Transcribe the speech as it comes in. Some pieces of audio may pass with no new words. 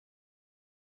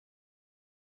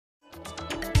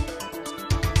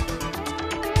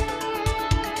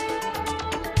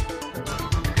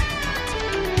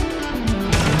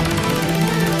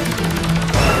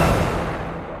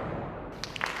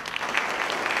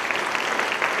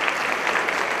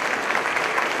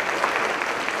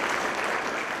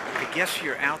guess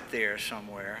you're out there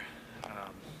somewhere.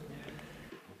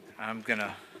 I'm going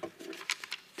to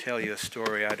tell you a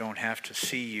story. I don't have to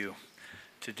see you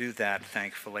to do that,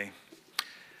 thankfully.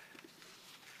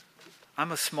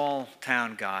 I'm a small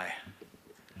town guy.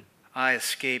 I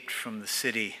escaped from the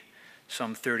city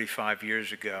some 35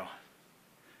 years ago.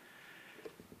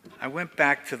 I went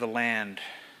back to the land.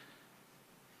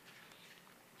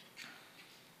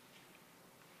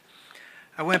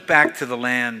 I went back to the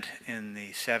land in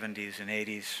the 70s and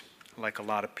 80s, like a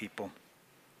lot of people.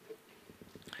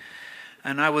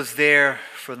 And I was there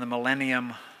for the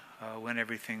millennium when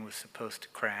everything was supposed to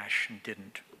crash and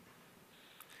didn't.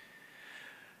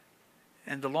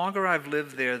 And the longer I've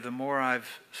lived there, the more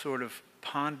I've sort of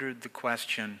pondered the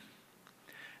question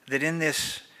that in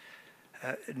this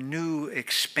new,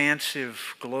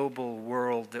 expansive, global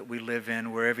world that we live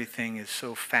in, where everything is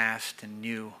so fast and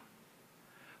new,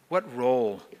 what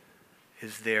role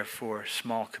is there for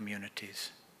small communities?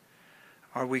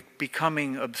 Are we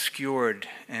becoming obscured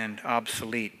and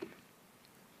obsolete?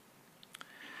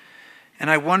 And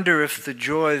I wonder if the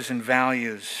joys and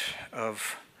values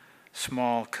of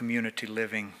small community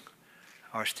living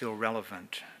are still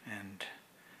relevant and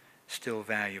still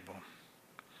valuable.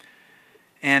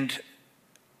 And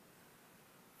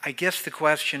I guess the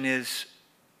question is,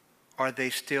 are they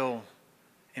still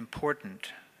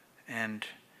important? And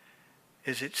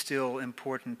is it still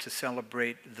important to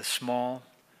celebrate the small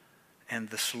and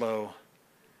the slow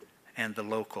and the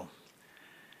local?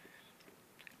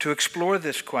 To explore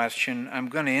this question, I'm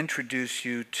going to introduce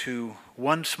you to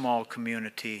one small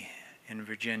community in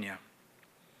Virginia,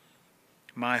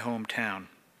 my hometown,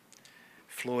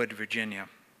 Floyd, Virginia.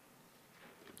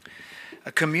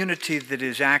 A community that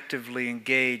is actively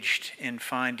engaged in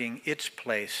finding its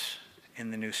place in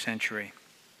the new century.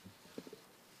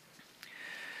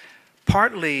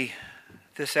 Partly,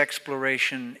 this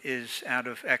exploration is out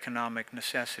of economic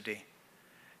necessity,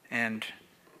 and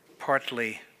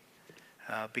partly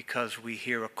because we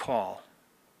hear a call,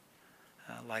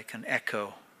 like an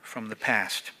echo from the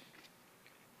past.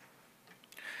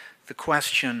 The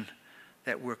question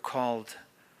that we're called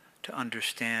to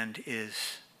understand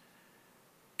is,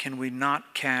 can we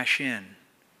not cash in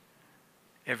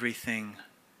everything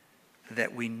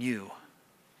that we knew,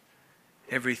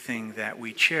 everything that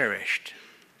we cherished,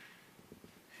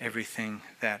 everything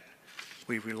that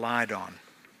we relied on?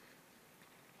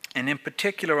 And in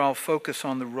particular, I'll focus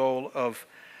on the role of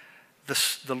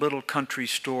the little country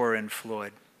store in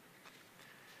Floyd.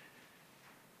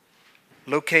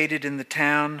 Located in the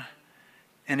town,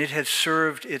 and it has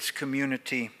served its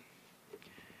community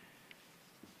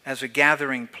as a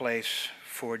gathering place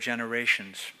for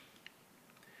generations.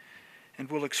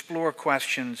 And we'll explore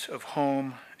questions of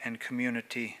home and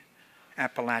community,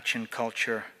 Appalachian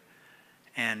culture,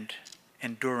 and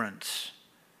endurance.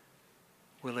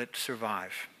 Will it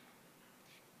survive?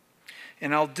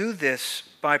 And I'll do this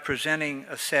by presenting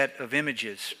a set of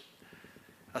images,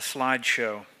 a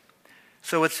slideshow.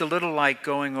 So it's a little like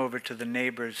going over to the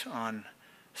neighbors on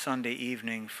Sunday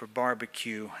evening for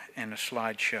barbecue and a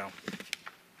slideshow.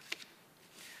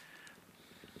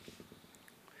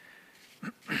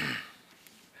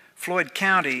 Floyd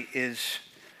County is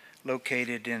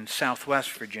located in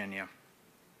southwest Virginia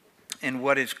in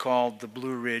what is called the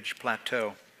Blue Ridge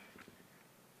Plateau.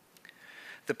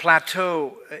 The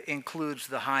plateau includes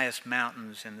the highest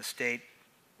mountains in the state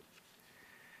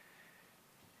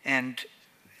and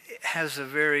has a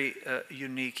very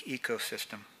unique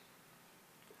ecosystem.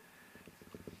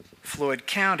 Floyd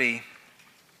County,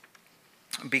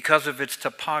 because of its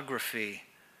topography,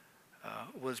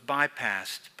 was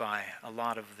bypassed by a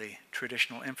lot of the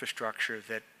traditional infrastructure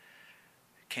that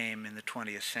came in the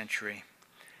 20th century.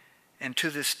 And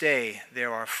to this day,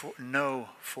 there are no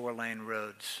four-lane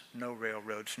roads, no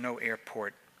railroads, no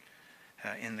airport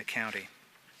in the county.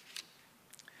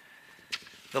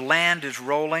 The land is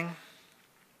rolling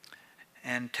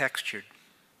and textured.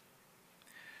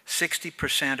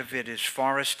 60% of it is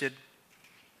forested.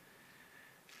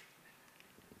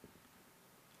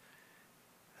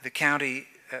 The county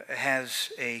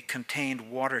has a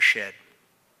contained watershed,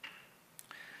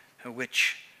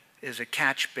 which is a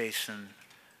catch basin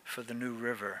for the New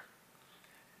River,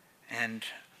 and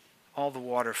all the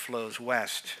water flows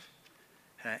west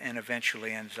and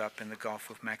eventually ends up in the Gulf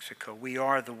of Mexico. We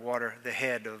are the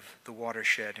head of the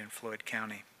watershed in Floyd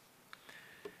County.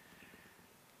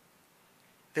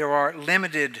 There are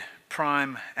limited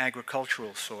prime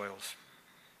agricultural soils,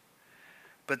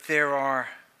 but there are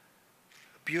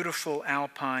beautiful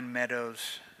alpine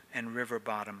meadows and river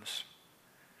bottoms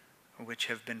which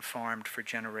have been farmed for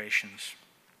generations.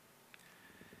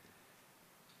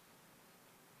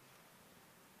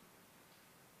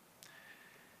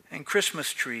 And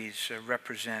Christmas trees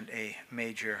represent a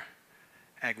major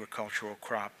agricultural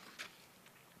crop.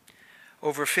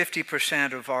 Over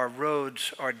 50% of our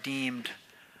roads are deemed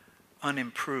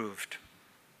unimproved.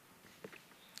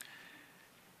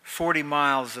 40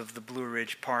 miles of the Blue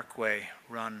Ridge Parkway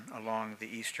run along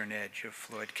the eastern edge of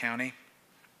Floyd County.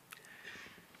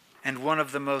 And one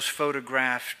of the most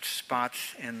photographed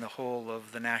spots in the whole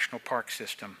of the National Park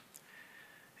System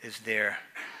is there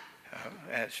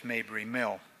at Mabry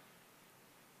Mill.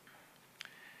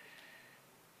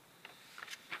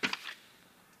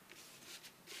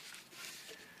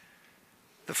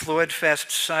 The Floyd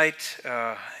Fest site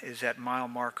is at mile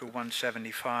marker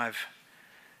 175,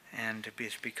 and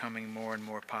is becoming more and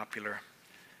more popular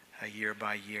year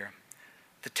by year.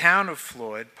 The town of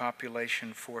Floyd,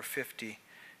 population 450,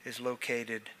 is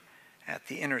located at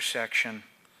the intersection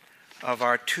of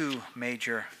our two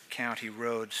major county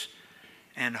roads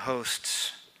and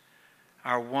hosts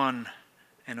our one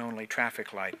and only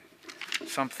traffic light,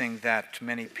 something that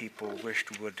many people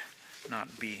wished would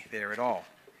not be there at all.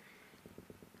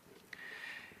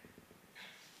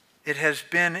 It has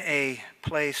been a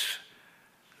place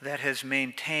that has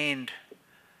maintained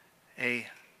a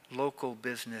local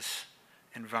business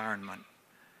environment.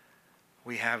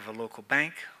 We have a local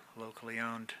bank, locally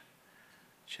owned,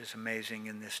 which is amazing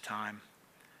in this time.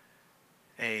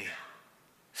 A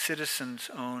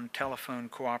citizens-owned telephone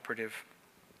cooperative,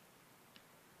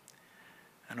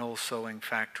 an old sewing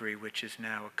factory, which is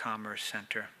now a commerce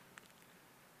center,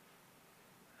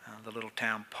 the little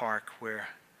town park where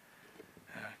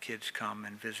kids come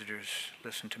and visitors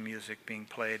listen to music being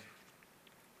played.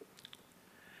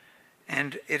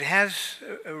 And it has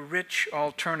a rich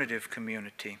alternative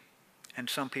community. And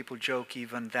some people joke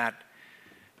even that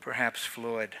perhaps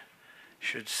Floyd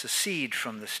should secede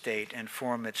from the state and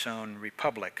form its own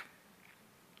republic.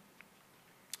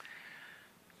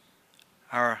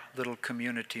 Our little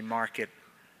community market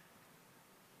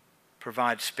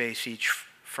provides space each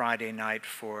Friday night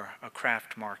for a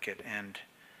craft market and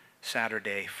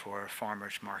Saturday for a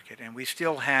farmer's market. And we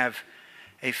still have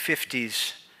a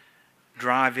 50s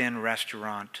drive-in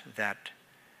restaurant that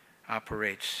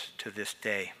operates to this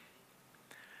day.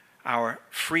 Our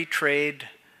free trade,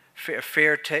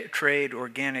 fair trade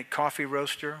organic coffee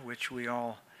roaster, which we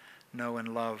all know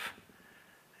and love,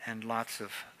 and lots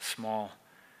of small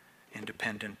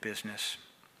independent business.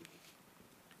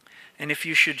 And if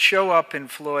you should show up in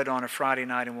Floyd on a Friday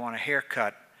night and want a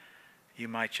haircut, you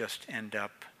might just end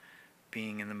up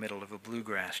being in the middle of a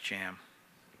bluegrass jam.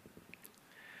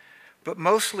 But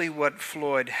mostly what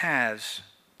Floyd has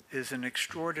is an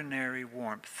extraordinary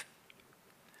warmth,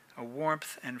 a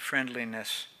warmth and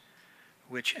friendliness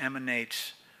which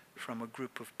emanates from a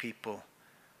group of people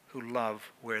who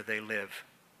love where they live.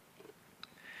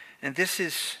 And this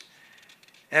is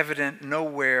evident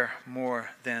nowhere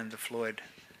more than the Floyd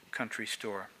Country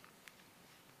Store.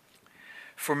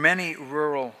 For many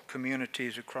rural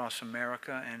communities across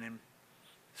America, and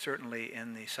certainly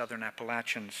in the Southern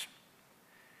Appalachians,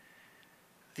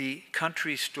 the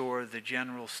country store, the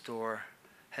general store,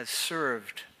 has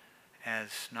served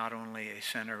as not only a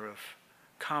center of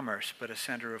commerce, but a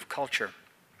center of culture.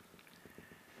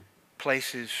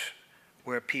 Places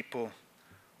where people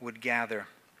would gather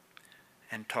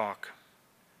and talk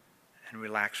and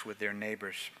relax with their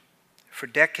neighbors. For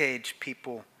decades,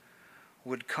 people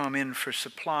would come in for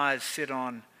supplies, sit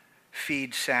on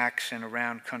feed sacks and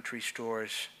around country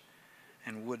stores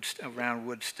and around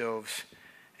wood stoves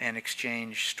and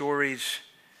exchange stories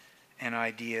and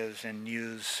ideas and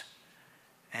news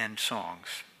and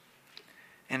songs.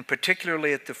 And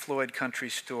particularly at the Floyd Country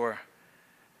Store,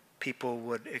 people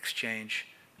would exchange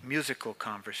musical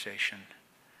conversation,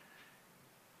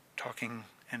 talking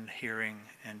and hearing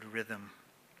and rhythm.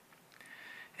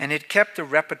 And it kept the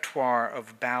repertoire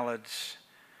of ballads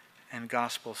and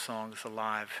gospel songs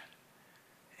alive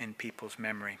in people's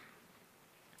memory.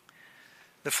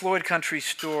 The Floyd Country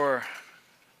Store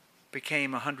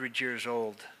became 100 years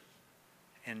old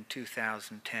in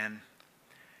 2010.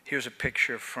 Here's a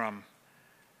picture from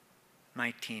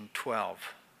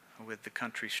 1912 with the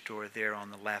country store there on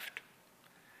the left.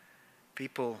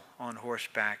 People on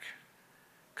horseback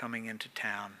coming into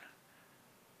town,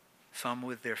 some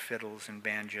with their fiddles and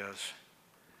banjos.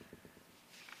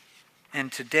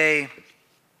 And today,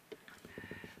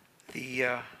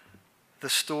 the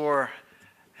store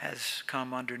has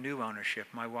come under new ownership.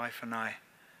 My wife and I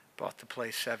bought the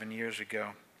place 7 years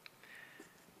ago.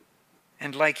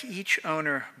 And like each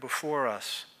owner before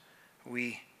us,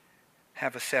 we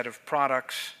have a set of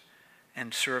products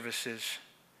and services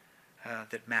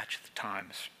that match the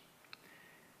times.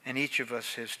 And each of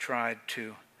us has tried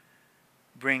to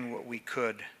bring what we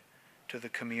could to the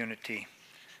community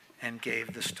and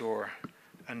gave the store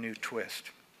a new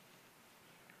twist.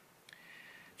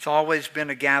 It's always been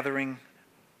a gathering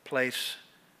place,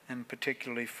 and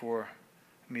particularly for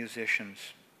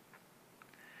musicians.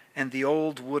 And the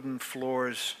old wooden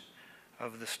floors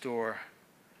of the store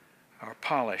are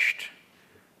polished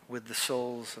with the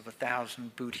soles of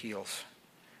 1,000 boot heels,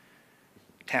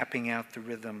 tapping out the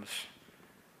rhythms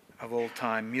of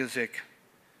old-time music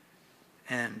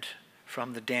and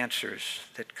from the dancers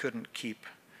that couldn't keep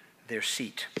their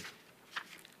seat.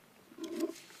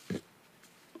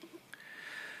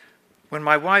 When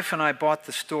my wife and I bought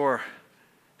the store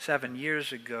 7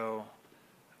 years ago,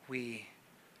 we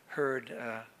heard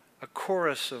a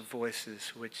chorus of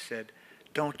voices which said,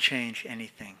 "Don't change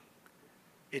anything.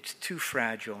 It's too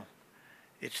fragile.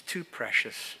 It's too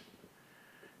precious."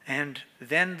 And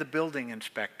then the building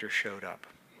inspector showed up,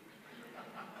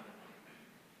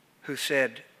 who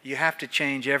said, "You have to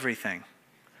change everything.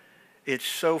 It's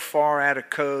so far out of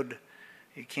code,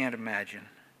 you can't imagine."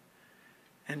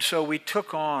 And so we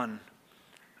took on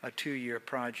a 2-year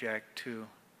project to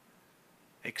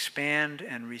expand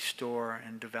and restore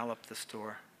and develop the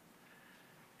store.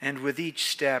 And with each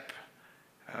step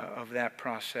of that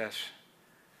process,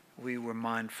 we were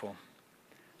mindful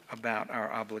about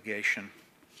our obligation.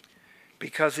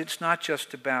 Because it's not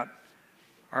just about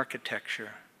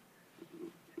architecture,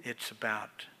 it's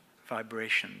about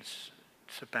vibrations,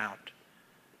 it's about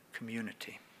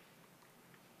community.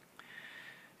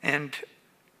 And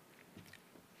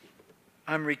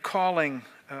I'm recalling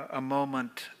a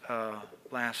moment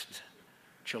last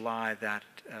July that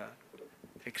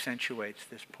accentuates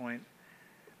this point.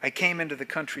 I came into the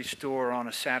country store on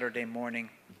a Saturday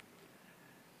morning,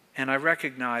 and I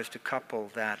recognized a couple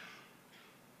that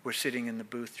were sitting in the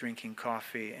booth drinking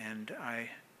coffee, and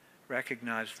I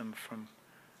recognized them from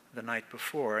the night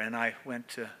before, and I went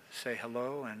to say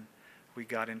hello, and we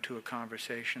got into a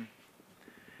conversation.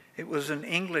 It was an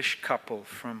English couple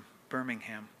from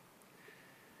Birmingham,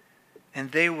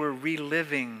 and they were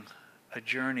reliving a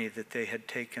journey that they had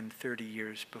taken 30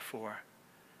 years before.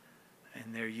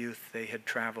 In their youth, they had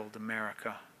traveled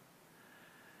America.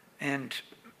 And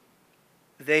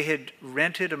they had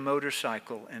rented a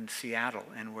motorcycle in Seattle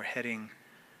and were heading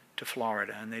to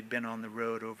Florida, and they'd been on the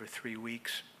road over 3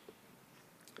 weeks.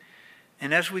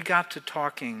 And as we got to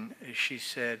talking, she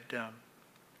said,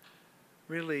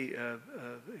 really,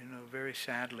 very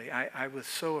sadly, I was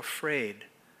so afraid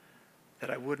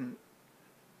that I wouldn't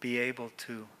be able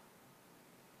to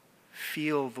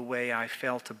feel the way I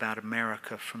felt about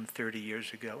America from 30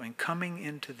 years ago. And coming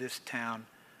into this town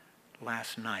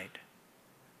last night,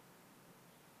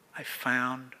 I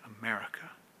found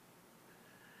America.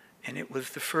 And it was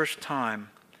the first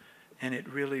time, and it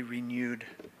really renewed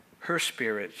her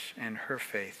spirits and her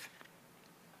faith.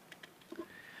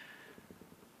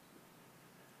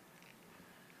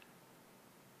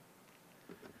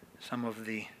 Some of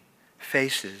the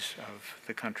faces of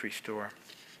the country store.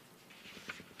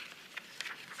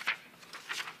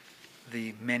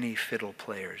 The many fiddle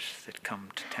players that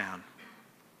come to town.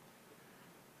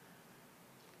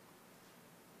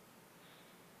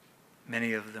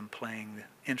 Many of them playing the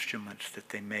instruments that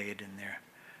they made in their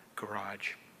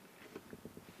garage.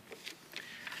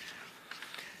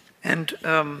 And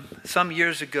some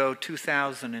years ago,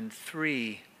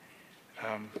 2003,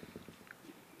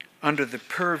 under the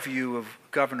purview of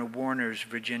Governor Warner's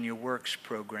Virginia Works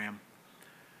program,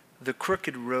 the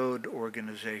Crooked Road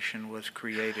organization was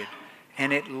created,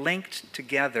 and it linked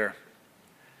together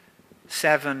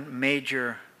 7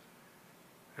 major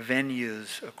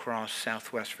venues across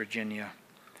Southwest Virginia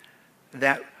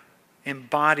that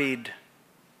embodied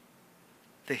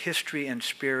the history and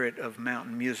spirit of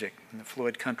mountain music, and the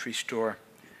Floyd Country Store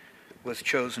was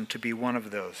chosen to be one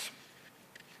of those.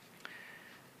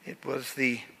 It was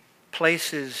the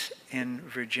places in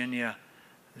Virginia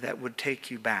that would take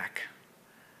you back,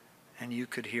 and you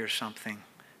could hear something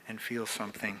and feel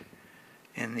something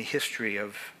in the history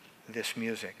of this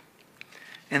music.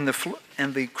 And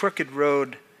the Crooked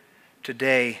Road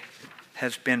today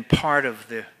has been part of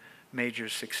the major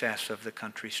success of the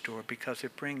country store because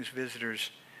it brings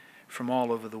visitors from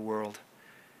all over the world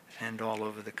and all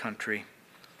over the country.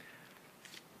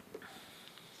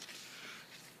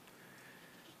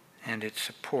 And it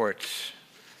supports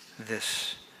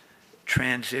this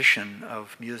transition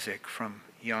of music from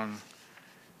young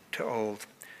to old.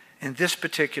 In this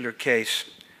particular case,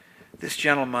 this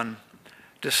gentleman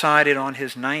decided on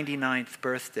his 99th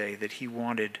birthday that he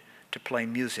wanted to play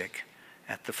music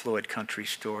at the Floyd Country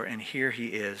Store, and here he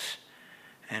is,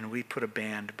 and we put a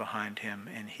band behind him,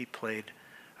 and he played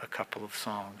a couple of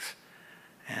songs.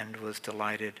 and was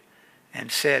delighted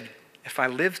and said, "If I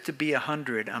live to be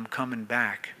 100, I'm coming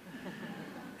back."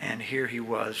 And here he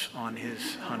was on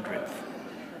his 100th,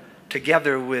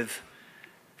 together with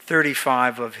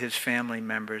 35 of his family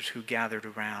members who gathered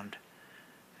around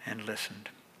and listened.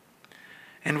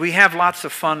 And we have lots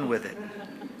of fun with it.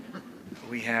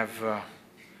 We have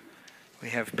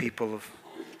people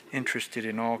interested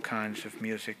in all kinds of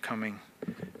music coming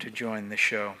to join the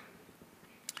show.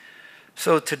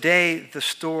 So today the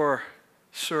store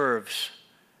serves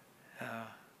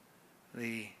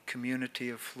the community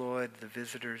of Floyd, the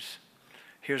visitors.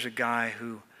 Here's a guy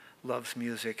who loves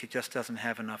music. He just doesn't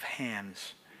have enough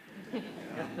hands.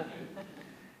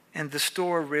 And the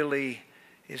store really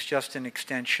is just an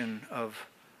extension of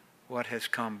what has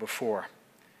come before.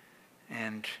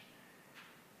 And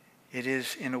it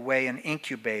is, in a way, an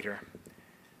incubator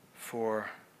for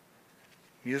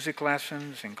music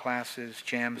lessons and classes,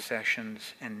 jam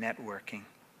sessions, and networking.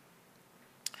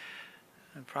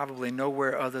 And probably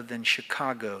nowhere other than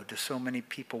Chicago do so many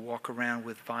people walk around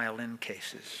with violin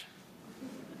cases.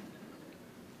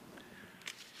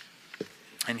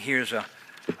 And here's a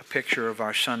picture of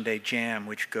our Sunday jam,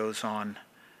 which goes on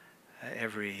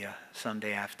every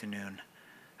Sunday afternoon,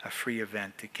 a free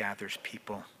event that gathers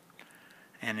people,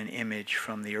 and an image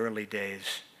from the early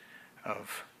days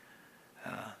of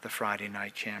the Friday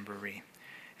night jamboree.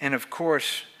 And of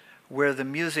course, where the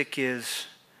music is,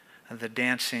 the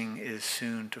dancing is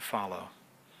soon to follow.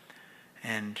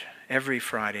 And every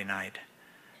Friday night,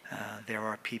 there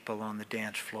are people on the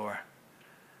dance floor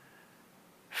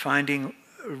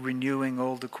renewing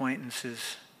old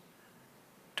acquaintances,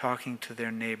 talking to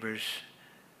their neighbors,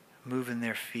 moving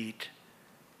their feet,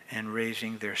 and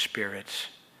raising their spirits.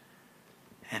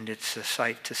 And it's a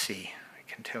sight to see,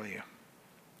 I can tell you.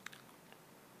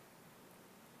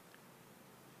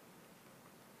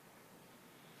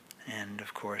 And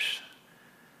of course,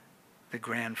 the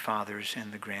grandfathers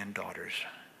and the granddaughters.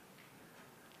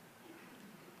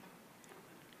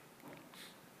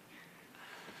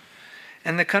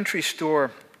 And the country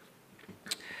store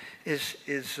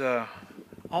is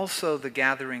also the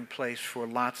gathering place for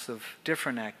lots of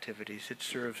different activities. It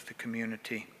serves the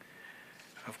community,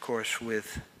 of course,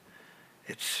 with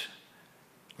its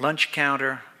lunch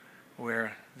counter,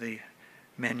 where the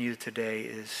menu today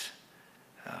is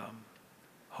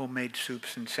homemade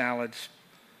soups and salads,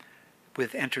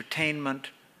 with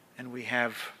entertainment, and we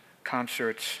have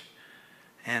concerts,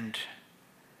 and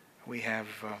we have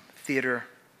theater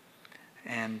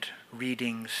and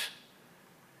readings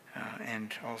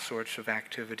and all sorts of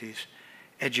activities,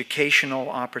 educational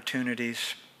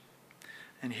opportunities.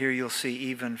 And here you'll see,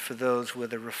 even for those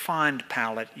with a refined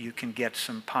palate, you can get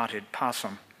some potted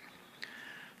possum.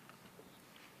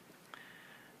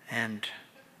 And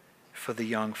for the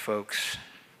young folks,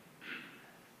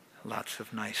 lots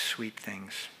of nice sweet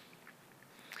things.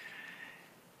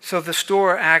 So the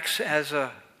store acts as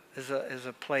a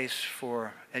place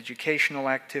for educational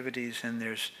activities, and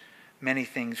there's many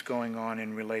things going on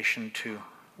in relation to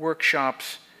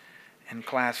workshops and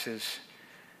classes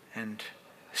and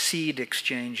seed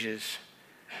exchanges.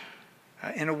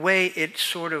 In a way, it's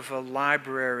sort of a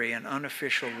library, an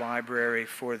unofficial library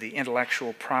for the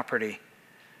intellectual property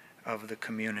of the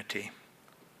community.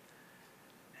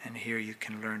 And here you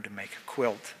can learn to make a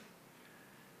quilt.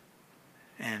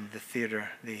 And the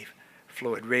theater, the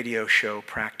Floyd radio show,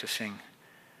 practicing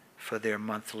for their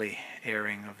monthly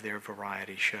airing of their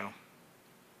variety show.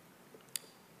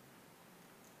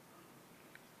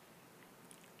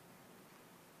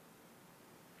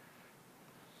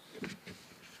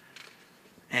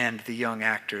 And the Young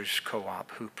Actors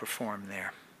Co-op who perform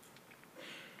there.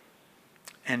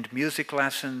 And music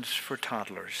lessons for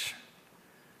toddlers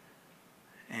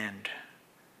and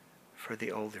for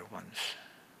the older ones.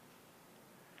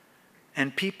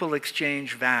 And people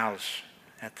exchange vows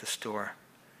at the store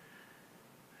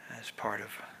as part of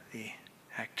the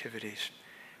activities.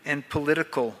 And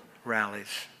political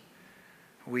rallies.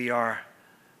 We are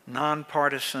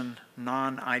nonpartisan,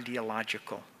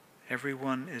 non-ideological.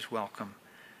 Everyone is welcome.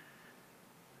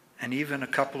 And even a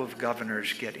couple of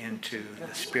governors get into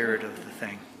the spirit of the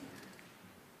thing.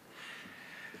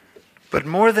 But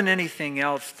more than anything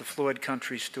else, the Floyd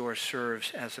Country Store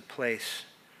serves as a place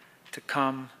to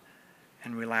come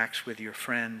and relax with your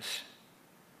friends,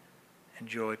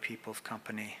 enjoy people's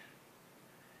company,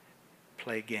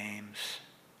 play games,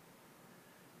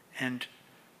 and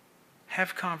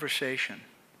have conversation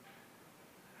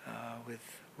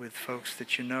with folks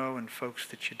that you know and folks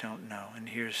that you don't know. And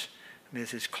here's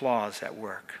Mrs. Claus at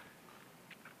work,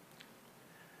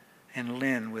 and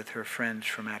Lynn with her friends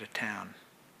from out of town,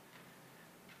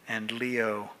 and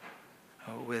Leo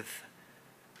with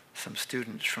some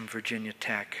students from Virginia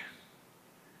Tech,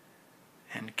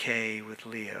 and Kay with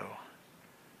Leo,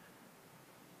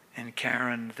 and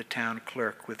Karen, the town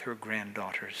clerk, with her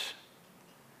granddaughters,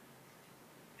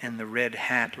 and the red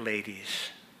hat ladies,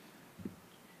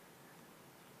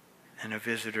 and a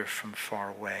visitor from far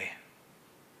away,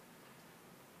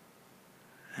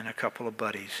 and a couple of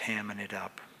buddies hamming it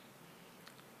up.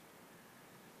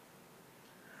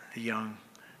 The young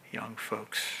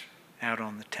folks out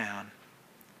on the town.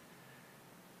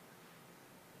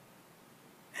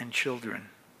 And children,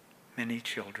 many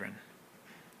children.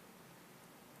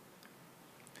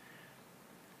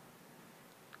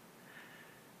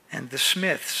 And the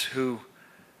Smiths, who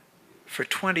for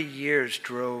 20 years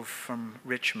drove from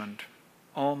Richmond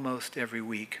almost every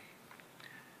week.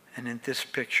 And in this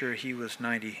picture, he was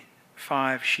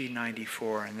 95, she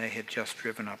 94, and they had just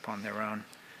driven up on their own.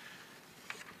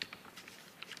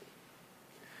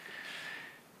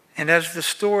 And as the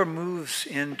store moves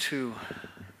into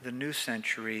the new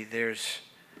century,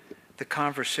 the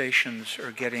conversations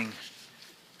are getting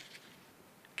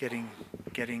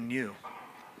new.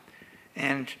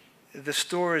 And the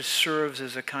store serves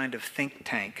as a kind of think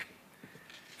tank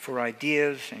for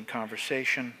ideas and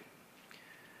conversation.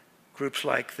 Groups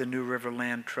like the New River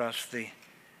Land Trust, the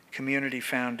Community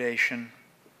Foundation,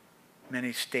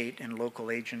 many state and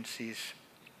local agencies,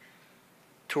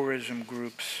 tourism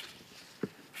groups,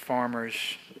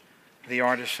 farmers, the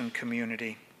artisan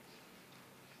community.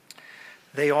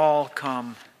 They all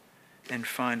come and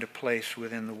find a place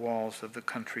within the walls of the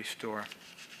country store.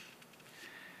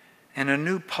 And a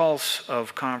new pulse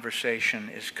of conversation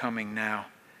is coming now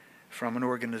from an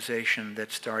organization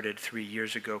that started 3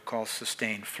 years ago called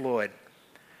Sustain Floyd.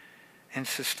 And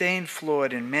Sustain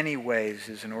Floyd in many ways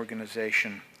is an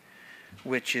organization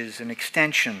which is an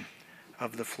extension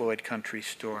of the Floyd Country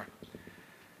Store.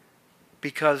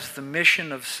 Because the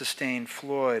mission of Sustain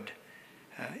Floyd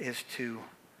is to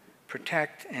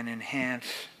protect and enhance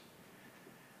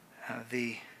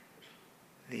the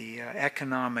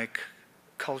economic,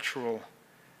 cultural,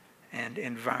 and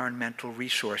environmental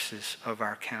resources of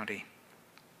our county.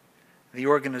 The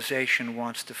organization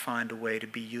wants to find a way to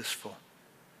be useful,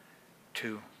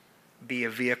 to be a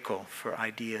vehicle for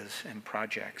ideas and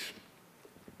projects.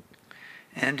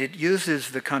 And it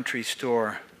uses the country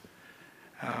store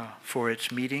for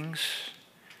its meetings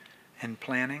and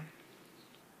planning.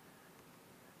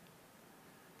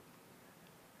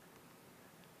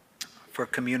 For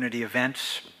community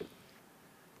events,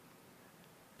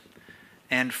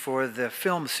 and for the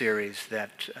film series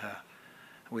that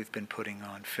we've been putting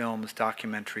on,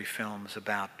 documentary films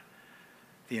about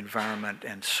the environment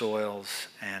and soils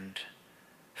and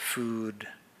food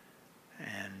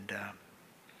and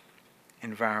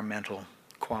environmental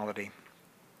quality.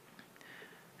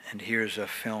 And here's a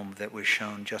film that was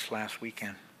shown just last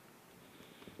weekend.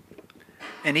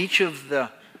 And each of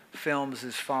the films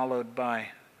is followed by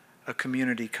a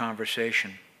community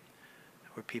conversation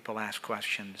where people ask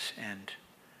questions and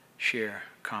share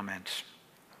comments.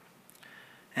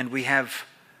 And we have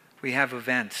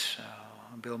events.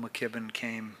 Bill McKibben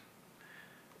came.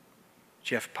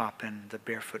 Jeff Poppin, the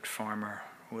barefoot farmer,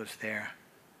 was there.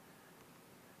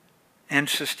 And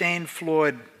Sustain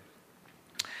Floyd,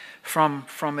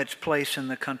 from its place in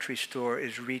the country store,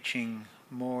 is reaching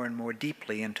more and more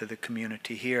deeply into the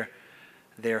community. Here,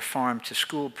 their Farm to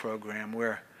School program,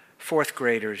 where fourth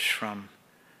graders from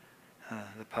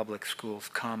the public schools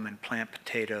come and plant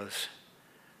potatoes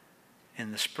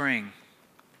in the spring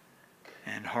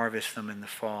and harvest them in the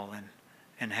fall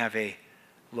and have a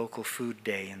local food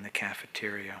day in the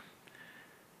cafeteria.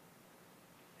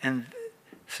 And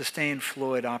Sustain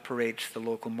Floyd operates the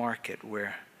local market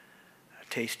where a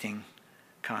tasting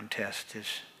contest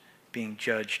is being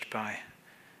judged by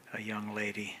a young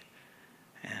lady.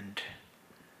 And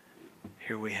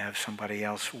here we have somebody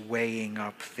else weighing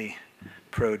up the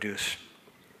produce.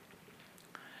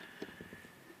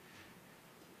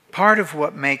 Part of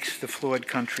what makes the Floyd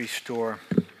Country Store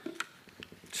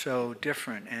so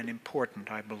different and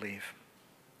important, I believe,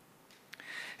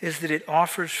 is that it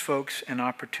offers folks an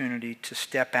opportunity to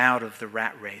step out of the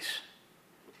rat race.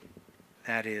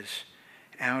 That is,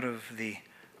 out of the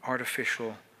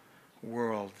artificial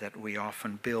world that we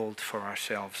often build for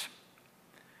ourselves,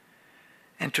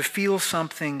 and to feel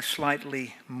something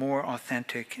slightly more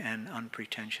authentic and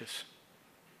unpretentious.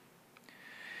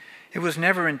 It was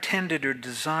never intended or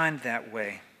designed that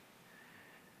way,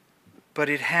 but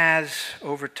it has,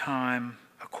 over time,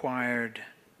 acquired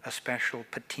a special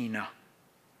patina,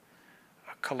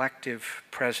 a collective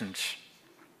presence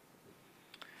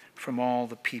from all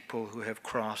the people who have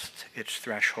crossed its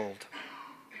threshold.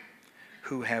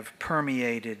 who have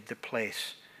permeated the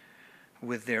place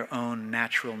with their own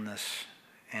naturalness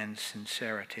and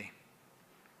sincerity.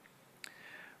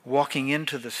 Walking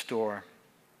into the store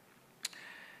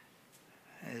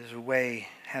has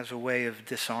a way of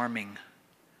disarming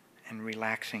and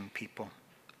relaxing people.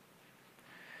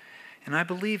 And I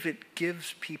believe it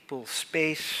gives people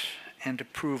space and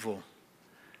approval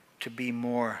to be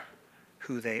more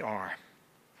who they are.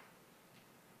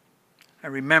 I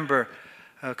remember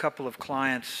a couple of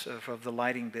clients of the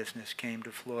lighting business came to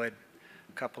Floyd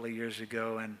a couple of years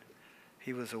ago, and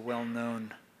he was a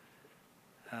well-known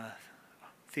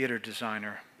theater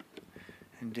designer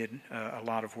and did a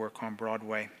lot of work on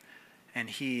Broadway.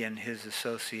 And he and his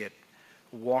associate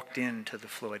walked into the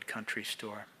Floyd Country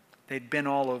Store. They'd been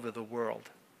all over the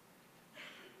world.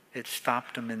 It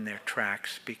stopped them in their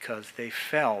tracks because they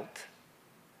felt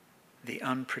the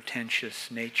unpretentious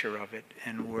nature of it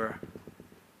and were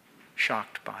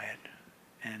shocked by it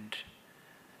and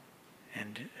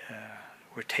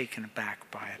were taken aback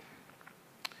by it.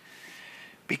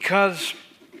 Because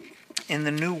in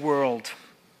the new world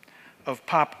of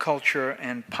pop culture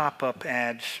and pop-up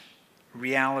ads,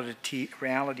 reality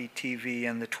TV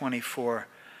and the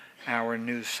 24-hour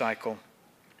news cycle,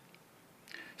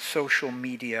 social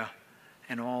media,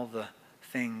 and all the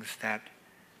things that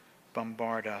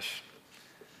bombard us,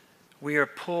 we are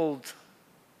pulled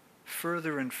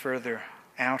further and further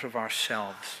out of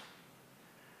ourselves,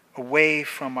 away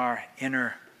from our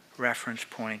inner reference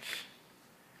points,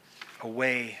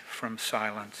 away from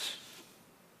silence,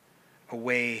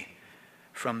 away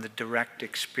from the direct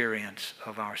experience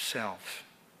of ourselves.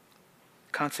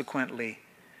 Consequently,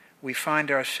 we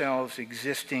find ourselves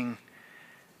existing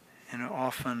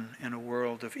often in a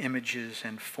world of images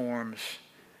and forms,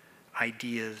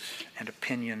 ideas and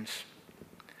opinions,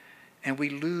 and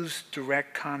we lose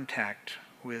direct contact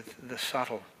with the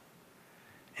subtle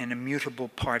and immutable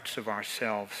parts of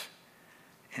ourselves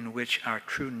in which our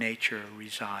true nature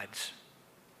resides.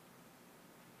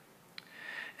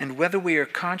 And whether we are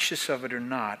conscious of it or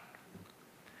not,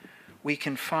 we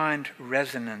can find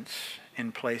resonance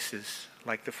in places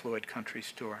like the Floyd Country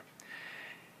Store.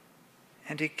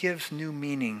 And it gives new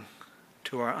meaning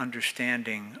to our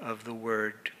understanding of the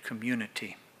word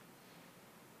community.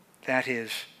 That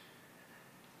is,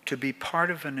 to be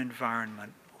part of an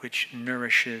environment which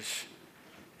nourishes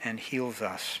and heals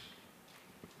us.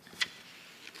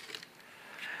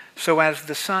 So as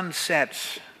the sun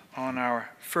sets on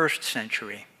our first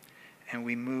century and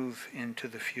we move into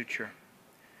the future,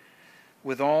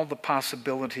 with all the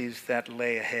possibilities that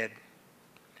lay ahead,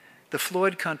 the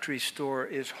Floyd Country Store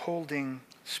is holding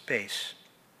space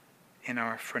in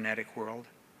our frenetic world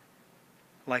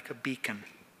like a beacon,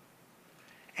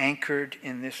 anchored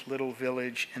in this little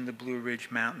village in the Blue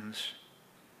Ridge Mountains,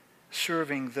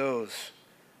 serving those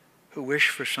who wish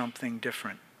for something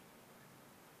different,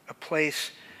 a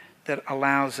place that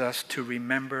allows us to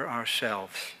remember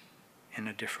ourselves in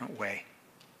a different way,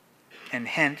 and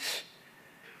hence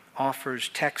offers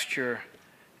texture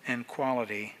and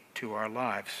quality to our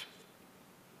lives.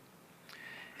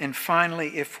 And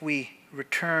finally, if we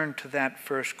return to that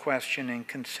first question and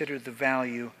consider the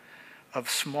value of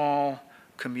small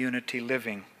community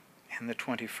living in the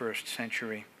 21st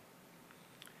century,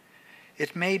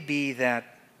 it may be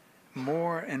that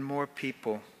more and more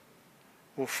people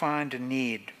will find a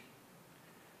need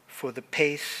for the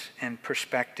pace and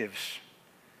perspectives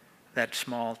that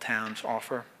small towns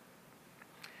offer.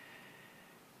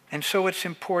 And so it's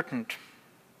important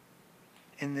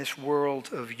in this world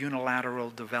of unilateral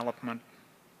development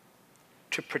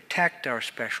to protect our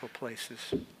special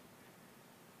places,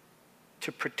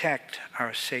 to protect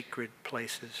our sacred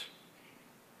places,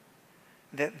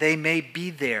 that they may be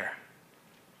there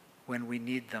when we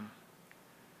need them,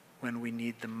 when we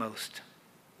need them most.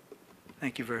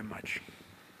 Thank you very much.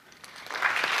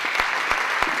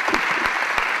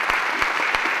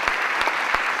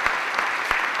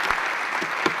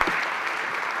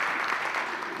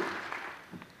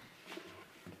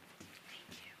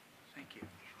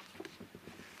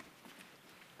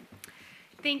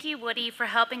 Thank you, Woody, for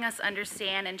helping us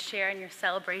understand and share in your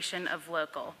celebration of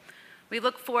local. We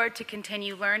look forward to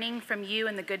continue learning from you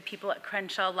and the good people at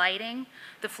Crenshaw Lighting,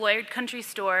 the Floyd Country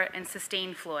Store, and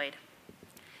Sustain Floyd.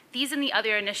 These and the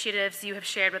other initiatives you have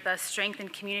shared with us strengthen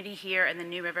community here in the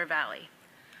New River Valley.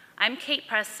 I'm Kate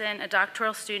Preston, a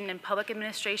doctoral student in public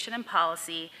administration and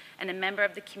policy, and a member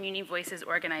of the Community Voices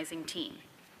organizing team.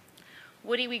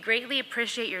 Woody, we greatly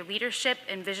appreciate your leadership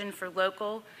and vision for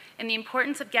local and the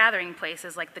importance of gathering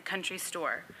places like the Country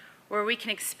Store, where we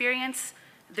can experience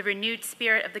the renewed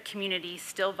spirit of the community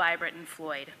still vibrant in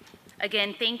Floyd.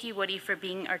 Again, thank you, Woody, for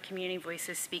being our Community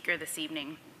Voices speaker this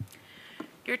evening.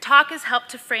 Your talk has helped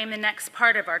to frame the next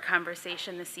part of our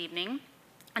conversation this evening.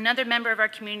 Another member of our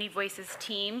Community Voices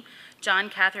team, John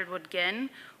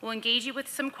Catherwood-Ginn, will engage you with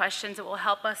some questions that will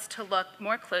help us to look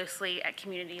more closely at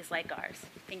communities like ours.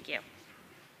 Thank you.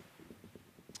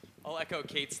 I'll echo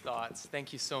Kate's thoughts.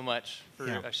 Thank you so much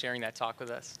for sharing that talk with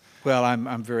us. Well,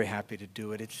 I'm very happy to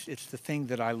do it. It's the thing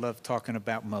that I love talking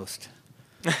about most.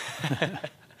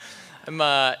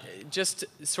 Just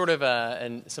sort of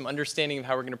some understanding of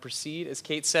how we're going to proceed. As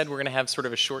Kate said, we're going to have sort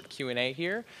of a short Q&A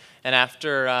here. And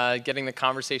after getting the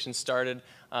conversation started,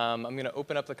 I'm going to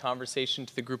open up the conversation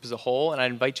to the group as a whole. And I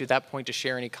invite you at that point to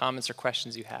share any comments or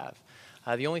questions you have.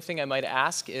 The only thing I might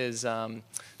ask is,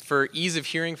 for ease of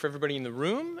hearing for everybody in the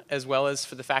room, as well as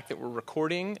for the fact that we're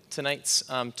recording tonight's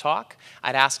talk,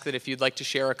 I'd ask that if you'd like to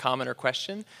share a comment or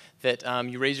question, that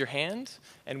you raise your hand,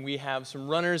 and we have some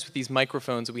runners with these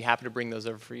microphones that we happen to bring those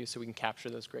over for you so we can capture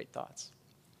those great thoughts.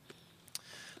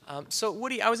 So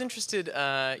Woody, I was interested,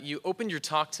 you opened your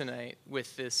talk tonight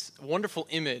with this wonderful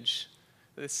image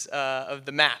of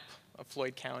the map of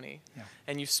Floyd County. Yeah.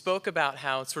 And you spoke about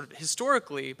how sort of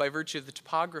historically, by virtue of the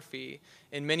topography,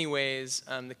 in many ways,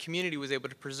 the community was able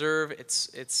to preserve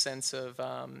its sense of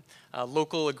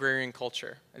local agrarian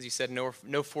culture. As you said, no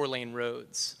 4-lane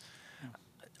roads. Yeah.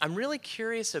 I'm really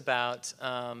curious about,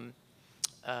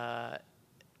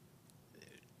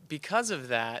 because of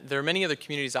that, there are many other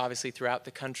communities, obviously, throughout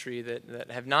the country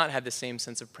that have not had the same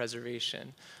sense of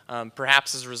preservation,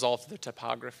 perhaps as a result of the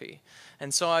topography.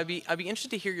 And so I'd be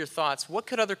interested to hear your thoughts. What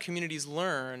could other communities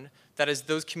learn, that is,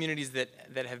 those communities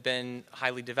that have been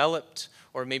highly developed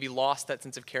or maybe lost that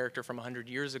sense of character from 100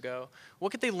 years ago?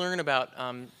 What could they learn about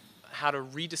how to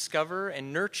rediscover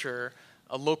and nurture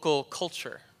a local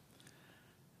culture?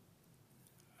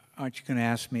 Aren't you going to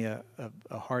ask me a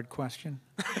hard question?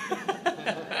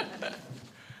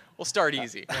 We'll start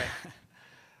easy. Right.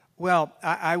 Well,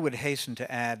 I would hasten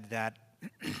to add that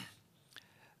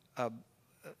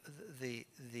the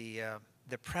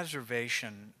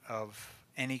preservation of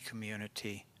any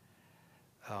community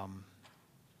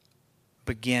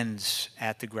begins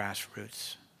at the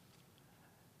grassroots.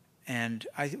 And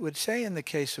I would say in the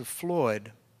case of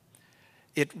Floyd,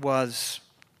 it was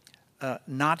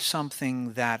not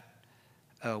something that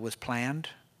was planned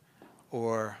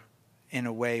or in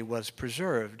a way was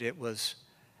preserved. It was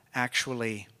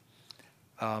actually,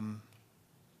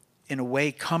 in a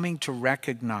way, coming to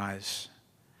recognize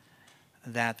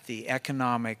that the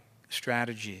economic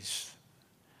strategies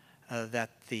that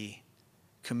the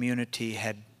community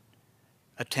had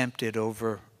attempted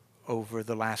over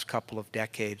the last couple of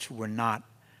decades were not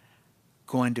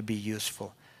going to be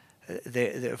useful.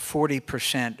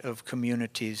 40% of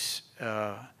communities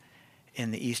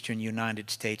in the eastern United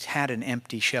States had an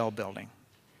empty shell building.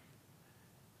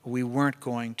 We weren't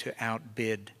going to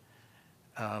outbid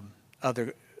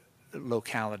other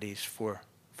localities for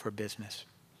business.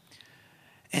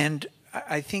 And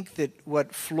I think that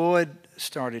what Floyd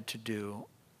started to do,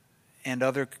 and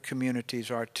other communities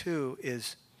are too,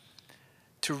 is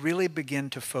to really begin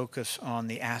to focus on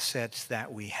the assets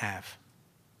that we have.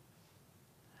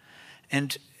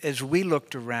 And as we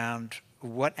looked around,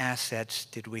 what assets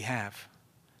did we have?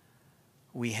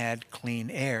 We had clean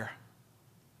air,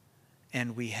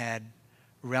 and we had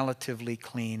relatively a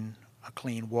clean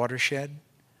watershed.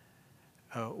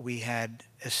 We had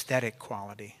aesthetic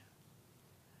quality.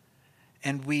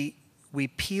 And we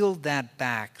peeled that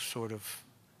back sort of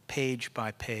page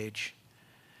by page.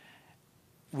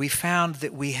 We found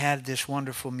that we had this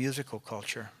wonderful musical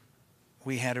culture.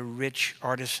 We had a rich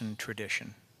artisan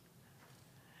tradition.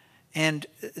 And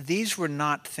these were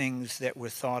not things that were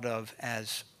thought of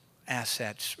as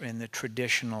assets in the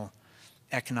traditional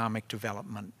economic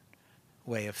development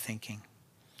way of thinking.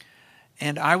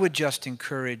 And I would just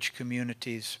encourage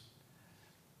communities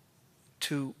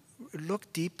to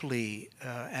look deeply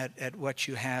at what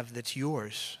you have that's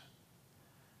yours,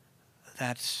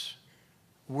 that's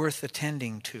worth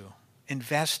attending to.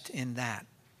 Invest in that.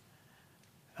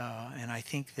 And I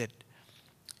think that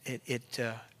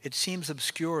it seems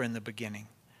obscure in the beginning,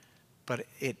 but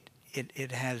it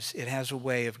has a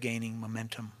way of gaining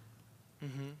momentum.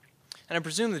 Mm-hmm. And I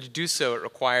presume that to do so, it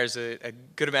requires a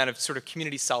good amount of sort of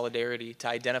community solidarity to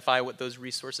identify what those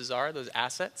resources are, those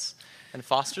assets, and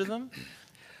foster them.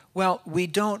 Well, we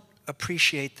don't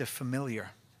appreciate the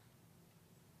familiar,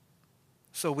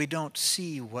 so we don't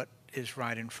see what is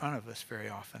right in front of us very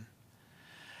often.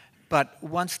 But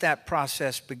once that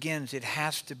process begins, it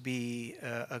has to be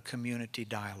a community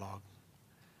dialogue.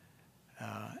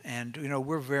 And,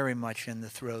 we're very much in the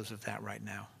throes of that right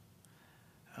now.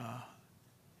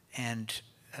 And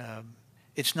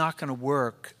it's not going to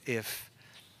work if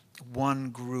one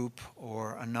group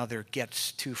or another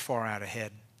gets too far out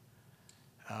ahead.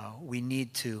 We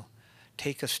need to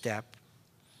take a step,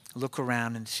 look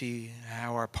around and see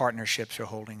how our partnerships are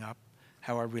holding up,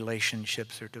 how our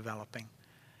relationships are developing,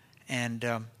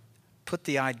 and put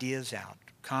the ideas out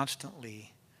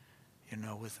constantly,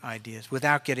 with ideas,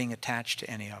 without getting attached to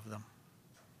any of them.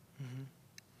 Mm-hmm.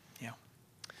 Yeah.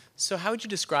 So how would you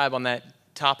describe, on that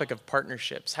topic of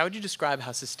partnerships, how would you describe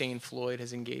how Sustain Floyd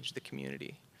has engaged the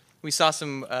community? We saw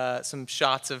some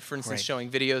shots of, for instance, Right. showing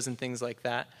videos and things like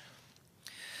that.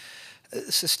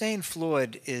 Sustain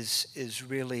Floyd is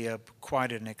really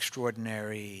quite an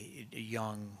extraordinary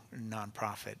young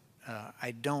nonprofit.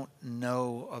 I don't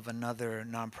know of another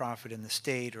nonprofit in the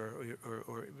state, or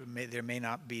there may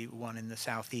not be one in the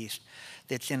Southeast,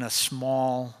 that's in a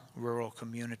small rural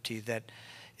community that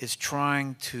is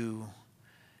trying to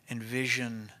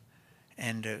envision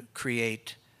and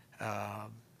create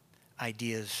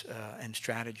ideas and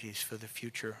strategies for the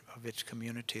future of its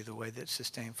community the way that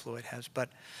Sustain Floyd has. But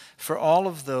for all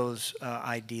of those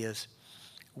ideas,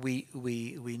 we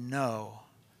know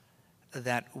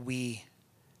that we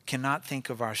cannot think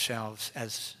of ourselves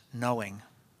as knowing.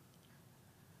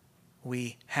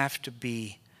 We have to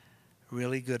be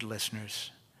really good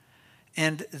listeners.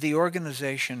 And the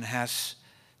organization has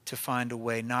to find a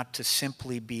way not to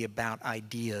simply be about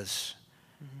ideas,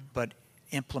 but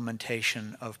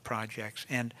implementation of projects.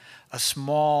 And a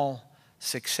small,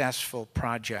 successful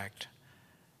project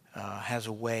has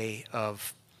a way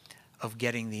of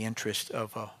getting the interest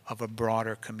of a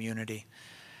broader community.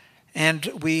 And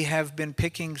we have been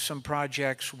picking some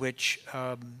projects which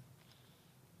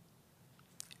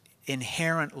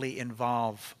inherently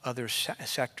involve other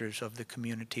sectors of the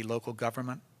community, local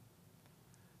government,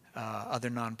 other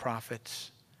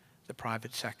nonprofits, the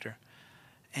private sector.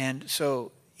 And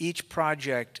so each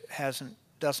project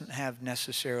doesn't have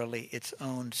necessarily its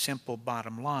own simple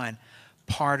bottom line.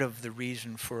 Part of the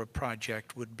reason for a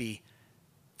project would be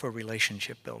for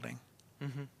relationship building.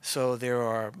 Mm-hmm. So there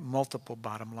are multiple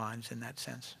bottom lines in that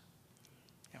sense.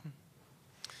 Yeah.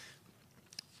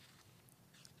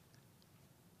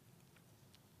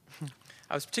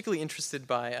 I was particularly interested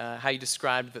by how you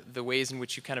described the ways in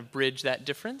which you kind of bridge that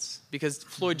difference, because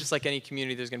Floyd, just like any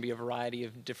community, there's going to be a variety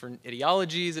of different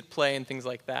ideologies at play and things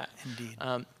like that.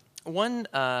 Indeed. One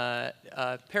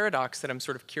paradox that I'm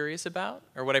sort of curious about,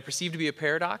 or what I perceive to be a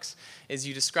paradox, is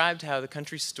you described how the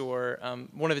country store,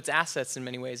 one of its assets in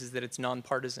many ways is that it's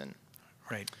nonpartisan.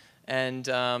 Right.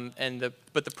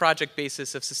 But the project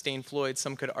basis of Sustain Floyd,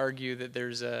 some could argue that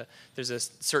there's a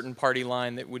certain party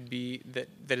line that would be that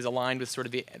is aligned with sort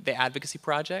of the advocacy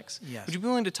projects. Yes. Would you be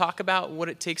willing to talk about what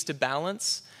it takes to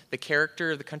balance the character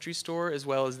of the country store as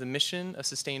well as the mission of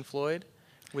Sustain Floyd,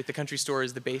 with the country store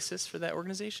as the basis for that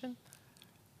organization?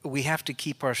 We have to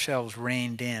keep ourselves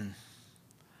reined in.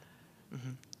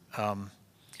 Mm-hmm.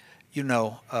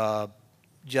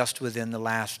 Just within the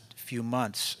last few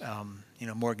months,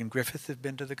 Morgan Griffith have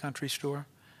been to the country store,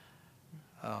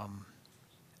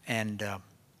 and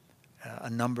a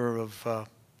number of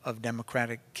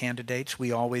Democratic candidates.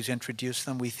 We always introduce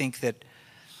them. We think that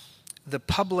the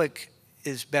public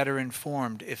is better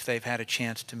informed if they've had a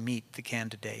chance to meet the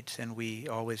candidates, and we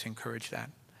always encourage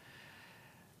that.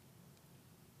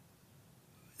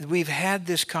 We've had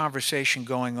this conversation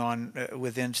going on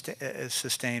within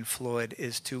Sustain Floyd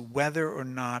as to whether or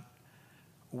not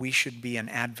we should be an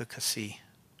advocacy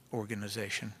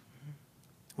organization,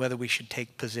 whether we should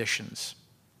take positions.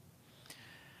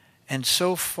 And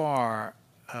so far,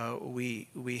 we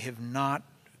have not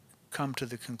come to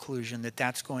the conclusion that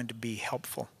that's going to be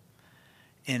helpful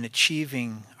in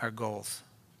achieving our goals.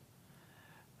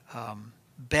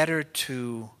 Better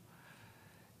to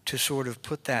sort of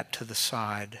put that to the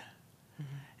side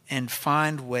and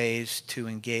find ways to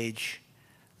engage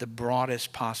the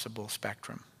broadest possible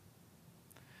spectrum.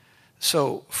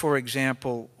 So, for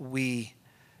example, we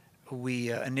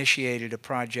initiated a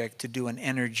project to do an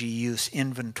energy use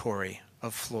inventory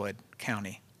of Floyd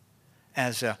County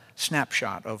as a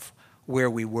snapshot of where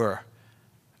we were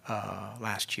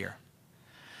last year.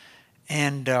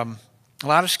 And a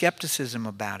lot of skepticism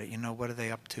about it, what are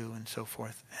they up to and so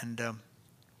forth.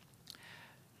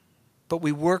 But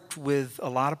we worked with a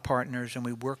lot of partners, and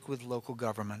we worked with local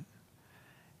government,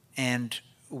 and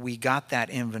we got that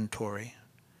inventory.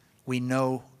 We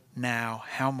know now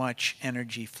how much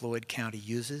energy Floyd County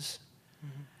uses,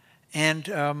 and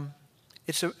that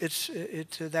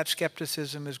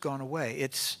skepticism has gone away.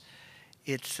 It's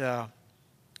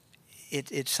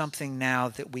something now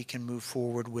that we can move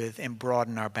forward with and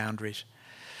broaden our boundaries.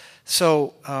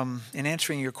 So, in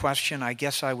answering your question, I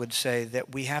guess I would say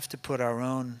that we have to put our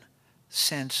own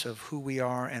sense of who we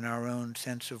are and our own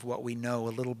sense of what we know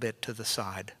a little bit to the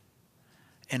side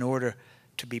in order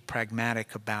to be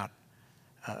pragmatic about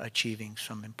achieving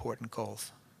some important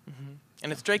goals. Mm-hmm.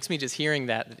 And it strikes me just hearing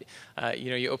that,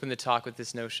 you open the talk with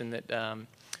this notion that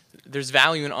there's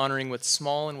value in honoring what's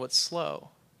small and what's slow.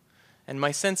 And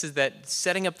my sense is that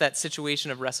setting up that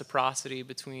situation of reciprocity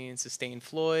between Sustain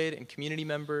Floyd and community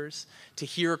members to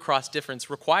hear across difference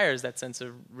requires that sense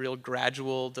of real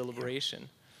gradual deliberation.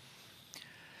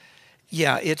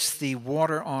 Yeah, it's the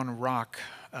water on rock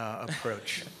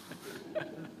approach.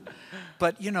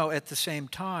 But, at the same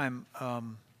time,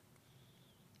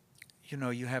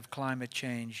 you have climate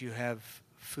change, you have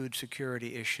food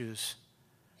security issues,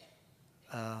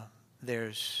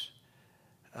 there's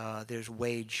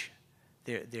wage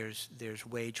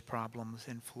problems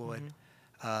in Floyd.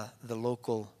 Mm-hmm. The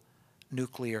local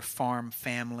nuclear farm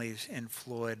families in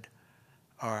Floyd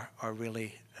are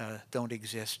really don't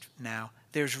exist now.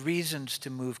 There's reasons to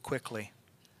move quickly.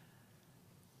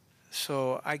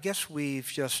 So I guess we've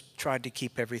just tried to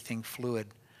keep everything fluid,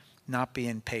 not be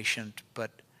impatient,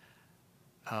 but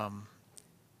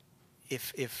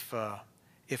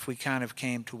if we kind of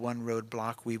came to one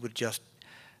roadblock, we would just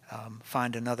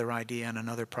find another idea and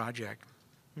another project.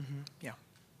 Mm-hmm. Yeah.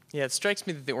 Yeah, it strikes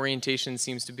me that the orientation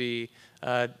seems to be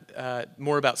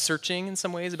more about searching in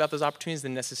some ways about those opportunities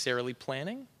than necessarily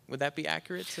planning. Would that be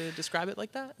accurate to describe it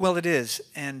like that? Well, it is.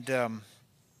 And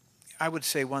I would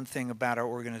say one thing about our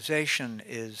organization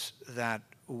is that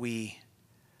we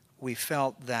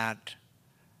felt that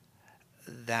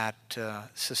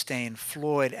Sustain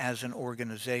Floyd as an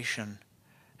organization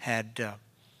had,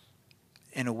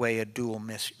 in a way, a dual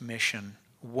mission.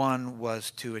 One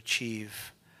was to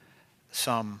achieve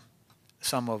some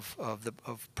of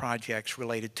projects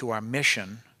related to our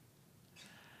mission,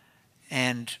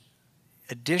 and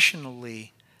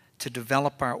additionally to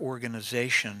develop our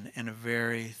organization in a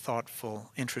very thoughtful,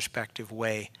 introspective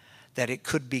way that it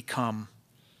could become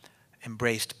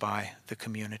embraced by the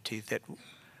community, that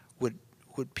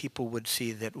people would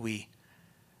see that we're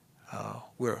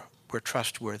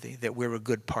trustworthy, that we're a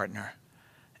good partner.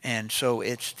 And so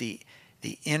it's the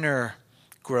inner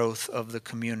growth of the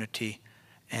community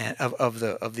and of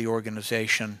the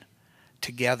organization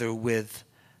together with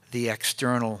the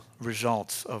external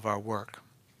results of our work.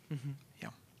 Mm-hmm. Yeah.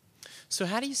 So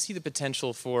how do you see the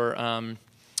potential for an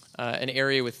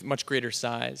area with much greater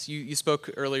size? You spoke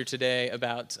earlier today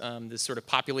about this sort of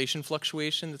population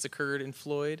fluctuation that's occurred in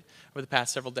Floyd over the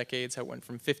past several decades, how it went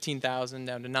from 15,000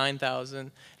 down to 9,000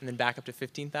 and then back up to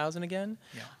 15,000 again.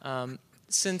 Yeah.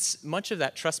 Since much of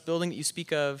that trust building that you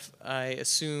speak of, I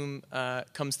assume,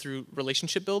 comes through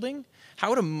relationship building, how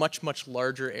would a much, much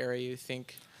larger area, you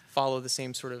think, follow the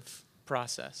same sort of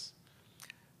process?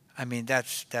 I mean,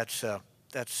 that's a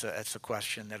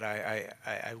question that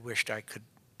I wished I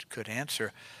could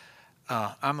answer.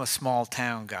 I'm a small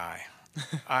town guy.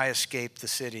 I escaped the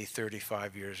city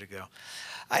 35 years ago.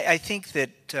 I think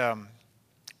that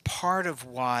part of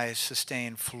why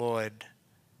Sustain Floyd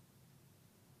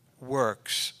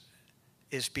works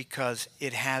is because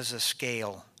it has a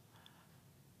scale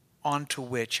onto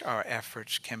which our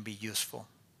efforts can be useful.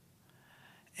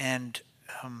 And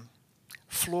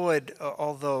Floyd,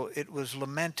 although it was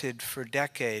lamented for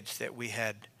decades that we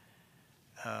had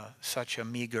such a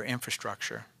meager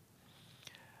infrastructure,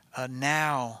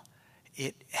 now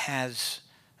it has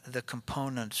the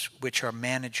components which are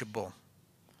manageable,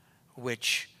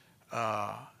 which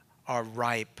are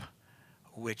ripe,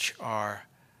 which are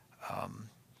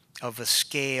of a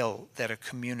scale that a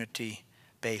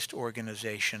community-based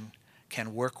organization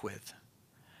can work with.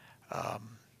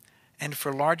 And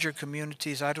for larger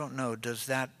communities, I don't know, does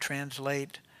that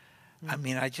translate? I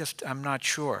mean, I'm not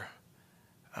sure.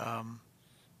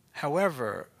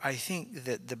 However, I think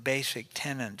that the basic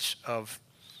tenets of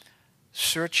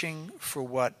searching for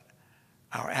what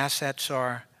our assets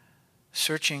are,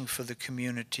 searching for the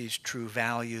community's true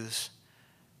values,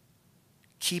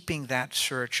 keeping that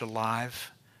search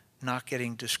alive, not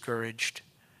getting discouraged,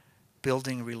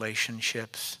 building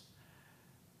relationships,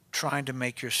 trying to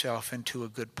make yourself into a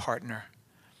good partner.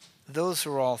 Those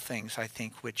are all things, I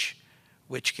think, which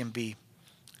can be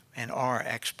and are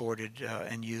exported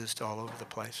and used all over the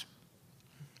place.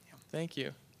 Yeah. Thank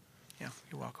you. Yeah,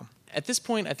 you're welcome. At this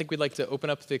point, I think we'd like to open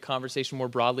up the conversation more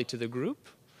broadly to the group.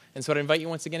 And so I'd invite you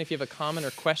once again, if you have a comment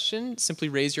or question, simply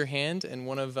raise your hand, and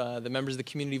one of the members of the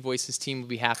Community Voices team will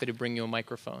be happy to bring you a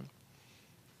microphone.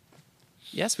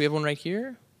 Yes, we have one right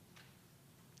here.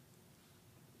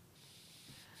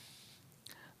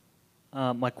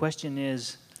 My question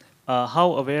is,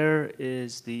 How aware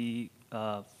is the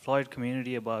Floyd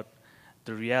community about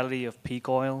the reality of peak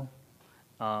oil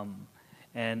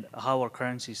and how our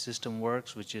currency system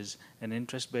works, which is an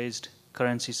interest-based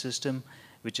currency system,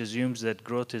 which assumes that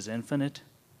growth is infinite,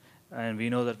 and we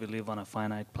know that we live on a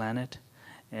finite planet,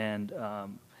 and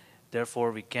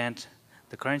therefore we can't,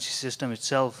 the currency system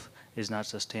itself is not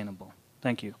sustainable.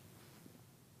 Thank you.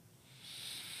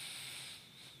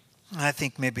 I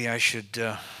think maybe I should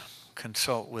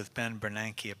consult with Ben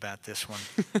Bernanke about this one.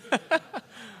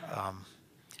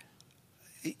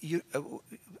 You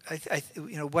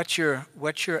know, what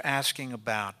you're asking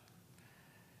about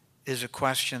is a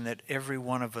question that every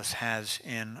one of us has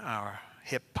in our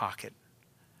hip pocket,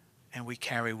 and we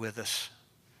carry with us.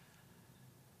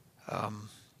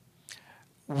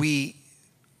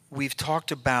 We've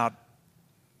talked about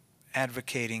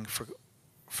advocating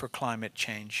for climate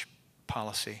change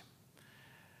policy.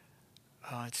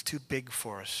 It's too big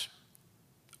for us.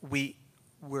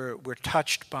 We're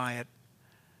touched by it.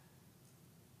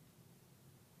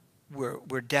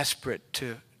 We're desperate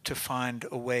to find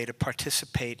a way to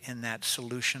participate in that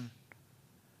solution.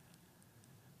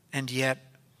 And yet,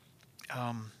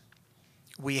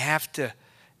 we have to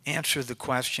answer the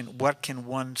question, what can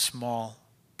one small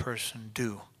person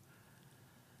do?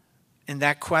 And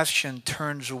that question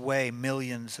turns away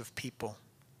millions of people.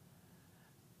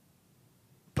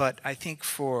 But I think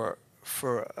for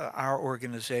our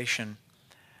organization,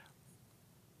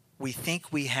 we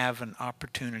think we have an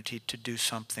opportunity to do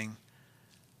something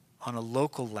on a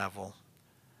local level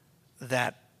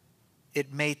that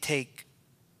it may take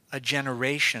a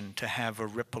generation to have a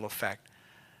ripple effect,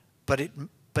 but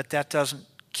that doesn't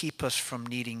keep us from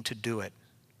needing to do it.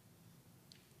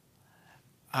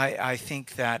 I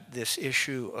think that this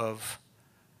issue of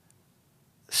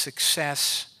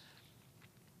success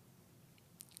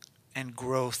and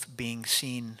growth being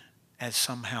seen as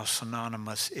somehow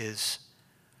synonymous is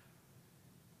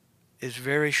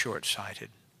very short-sighted,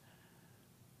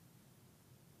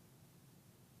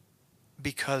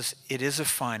 because it is a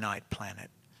finite planet,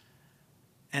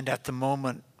 and at the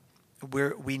moment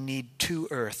we need two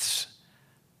Earths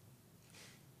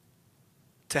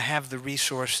to have the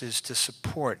resources to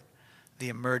support the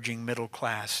emerging middle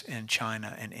class in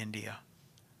China and India.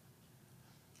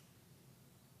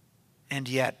 And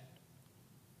yet,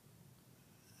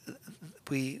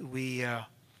 we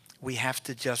have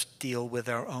to just deal with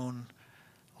our own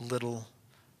little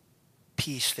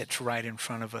piece that's right in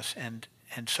front of us, and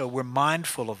so we're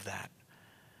mindful of that.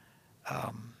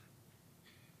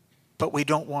 But we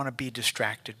don't want to be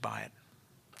distracted by it.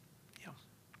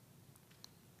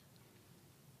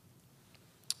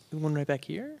 One right back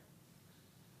here.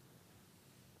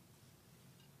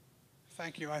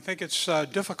 Thank you. I think it's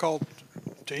difficult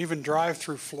to even drive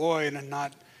through Floyd and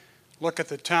not look at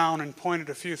the town and point at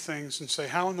a few things and say,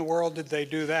 how in the world did they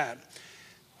do that?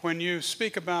 When you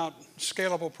speak about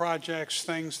scalable projects,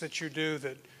 things that you do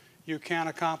that you can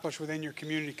accomplish within your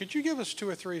community, could you give us 2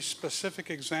 or 3 specific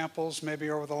examples, maybe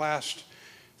over the last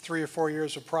 3 or 4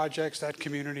 years of projects that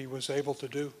community was able to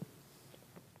do?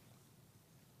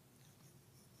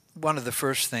 One of the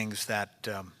first things that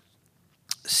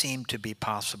seemed to be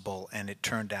possible, and it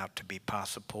turned out to be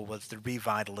possible, was the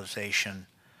revitalization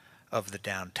of the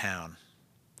downtown.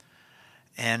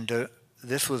 And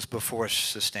this was before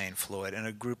Sustain Floyd, and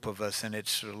a group of us, and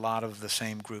it's a lot of the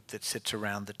same group that sits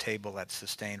around the table at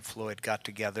Sustain Floyd, got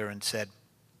together and said,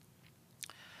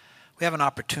 we have an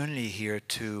opportunity here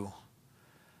to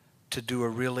do a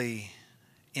really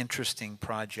interesting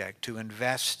project, to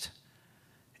invest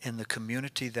in the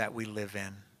community that we live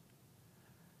in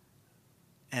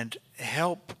and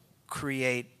help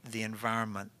create the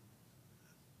environment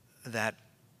that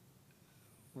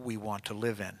we want to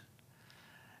live in.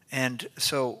 And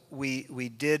so we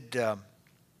did,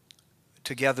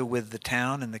 together with the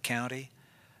town and the county,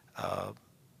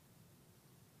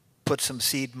 put some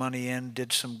seed money in,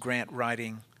 did some grant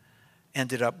writing,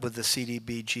 ended up with the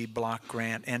CDBG block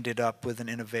grant, ended up with an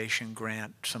innovation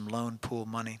grant, some loan pool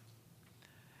money.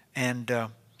 And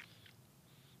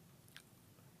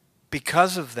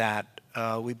because of that,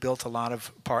 we built a lot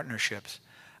of partnerships.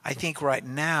 I think right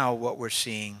now what we're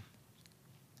seeing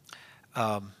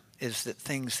is that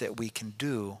things that we can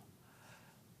do,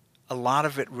 a lot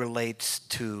of it relates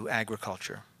to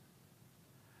agriculture.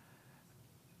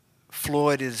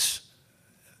 Floyd is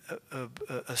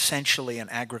essentially an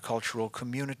agricultural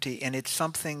community, and it's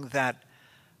something that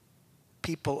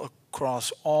people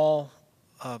across all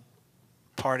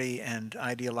party and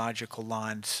ideological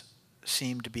lines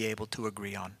seem to be able to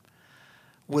agree on.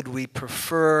 Would we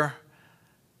prefer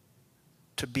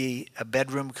to be a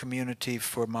bedroom community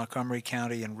for Montgomery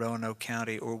County and Roanoke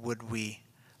County, or would we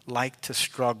like to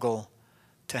struggle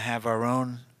to have our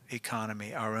own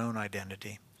economy, our own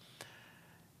identity?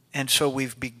 And so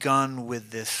we've begun with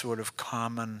this sort of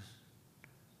common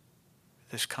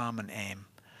aim.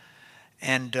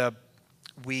 And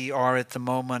we are at the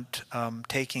moment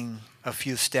taking a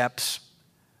few steps.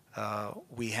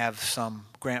 We have some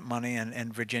grant money,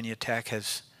 and Virginia Tech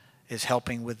is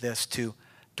helping with this to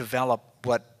develop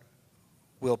what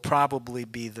will probably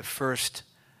be the first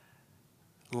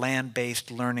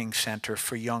land-based learning center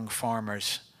for young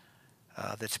farmers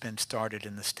that's been started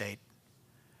in the state.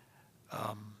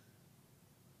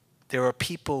 There are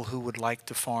people who would like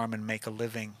to farm and make a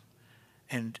living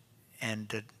and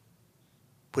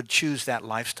would choose that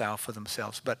lifestyle for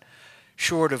themselves. But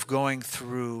short of going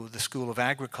through the School of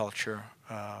Agriculture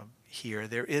here,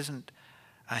 there isn't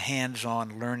a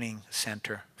hands-on learning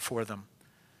center for them.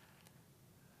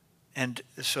 And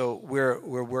so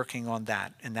we're working on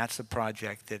that, and that's a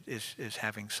project that is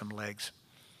having some legs.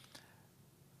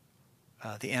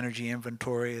 The energy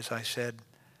inventory, as I said,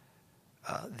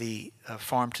 the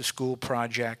Farm to School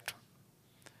project.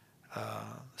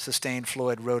 Sustain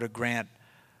Floyd wrote a grant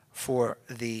for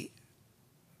the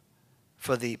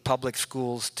public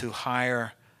schools to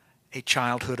hire a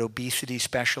childhood obesity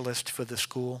specialist for the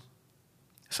school,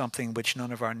 something which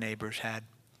none of our neighbors had,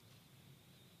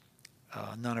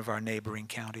 none of our neighboring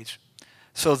counties.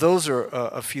 So those are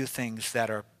a few things that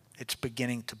it's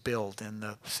beginning to build, and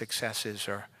the successes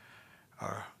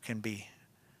can be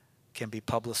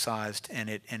publicized, and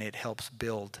it helps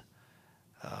build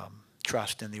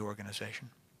trust in the organization.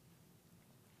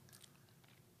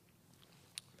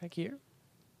 Back here.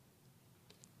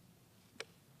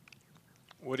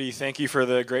 Woody, thank you for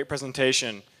the great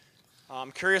presentation.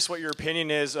 I'm curious what your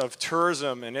opinion is of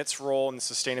tourism and its role in the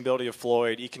sustainability of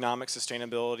Floyd, economic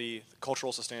sustainability,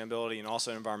 cultural sustainability, and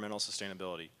also environmental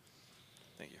sustainability.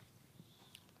 Thank you.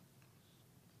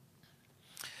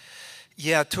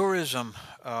 Yeah, tourism.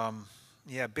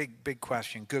 Yeah, big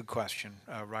question. Good question.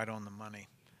 Right on the money.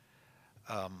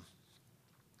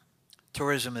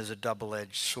 Tourism is a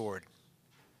double-edged sword.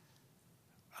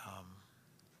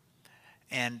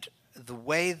 And the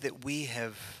way that we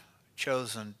have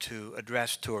chosen to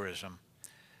address tourism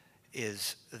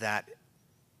is that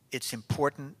it's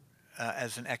important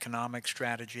as an economic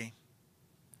strategy,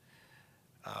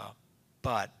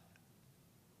 but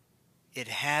it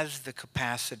has the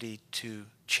capacity to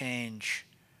change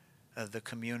the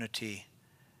community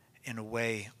in a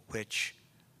way which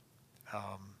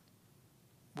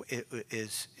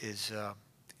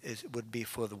would be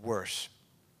for the worse.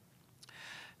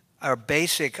 Our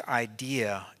basic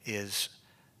idea is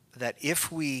that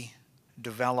if we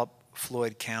develop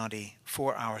Floyd County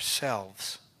for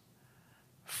ourselves,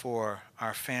 for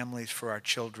our families, for our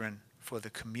children, for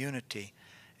the community,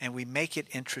 and we make it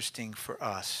interesting for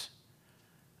us,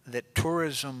 that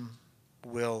tourism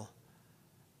will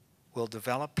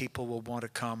develop, people will want to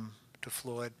come to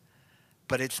Floyd,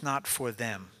 but it's not for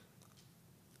them.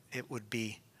 It would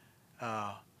be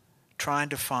trying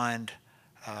to find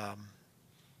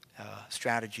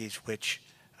strategies which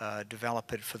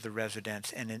develop it for the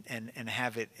residents and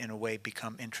have it in a way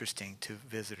become interesting to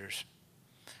visitors.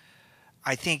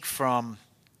 I think from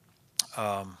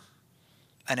an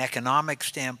economic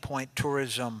standpoint,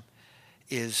 tourism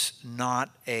is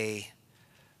not the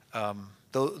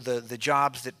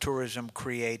jobs that tourism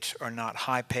creates are not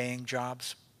high-paying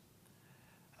jobs.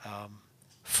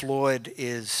 Floyd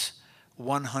is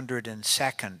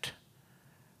 102nd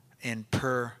in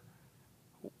per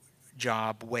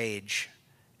job wage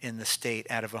in the state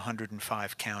out of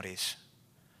 105 counties.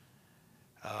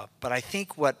 But I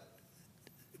think what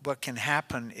can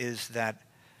happen is that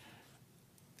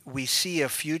we see a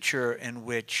future in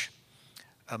which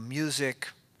music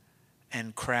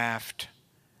and craft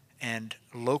and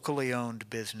locally owned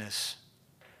business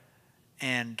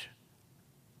and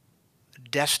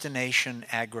destination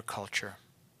agriculture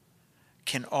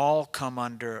can all come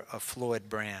under a Floyd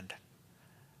brand.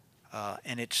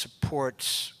 And it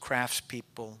supports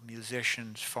craftspeople,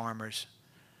 musicians, farmers,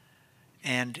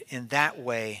 and in that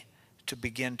way to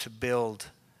begin to build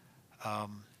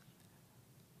an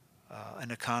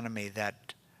economy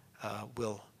that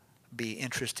will be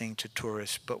interesting to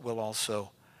tourists, but will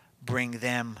also bring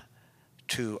them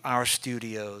to our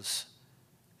studios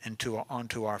and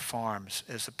onto our farms,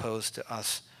 as opposed to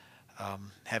us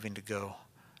having to go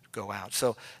out.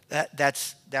 So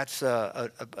that's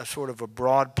a sort of a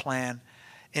broad plan.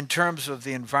 In terms of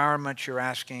the environment you're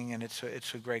asking, and it's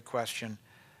a great question,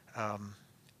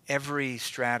 every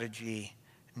strategy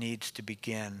needs to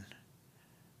begin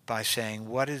by saying,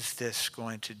 what is this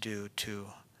going to do to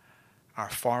our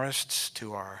forests,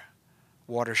 to our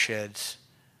watersheds,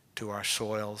 to our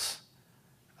soils,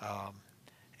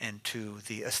 and to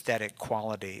the aesthetic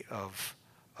quality of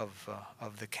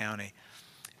the county.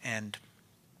 And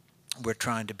we're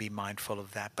trying to be mindful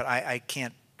of that. But I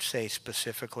can't say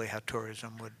specifically how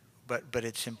tourism would, but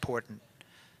it's important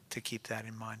to keep that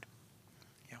in mind.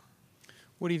 Yeah.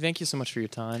 Woody, thank you so much for your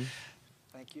time.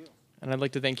 Thank you. And I'd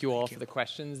like to thank you all for the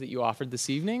questions that you offered this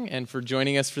evening and for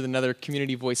joining us for another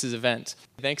Community Voices event.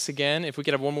 Thanks again. If we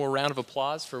could have one more round of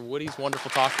applause for Woody's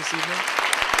wonderful talk this evening.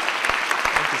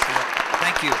 Thank you so much.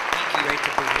 Thank you. Great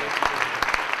to be here.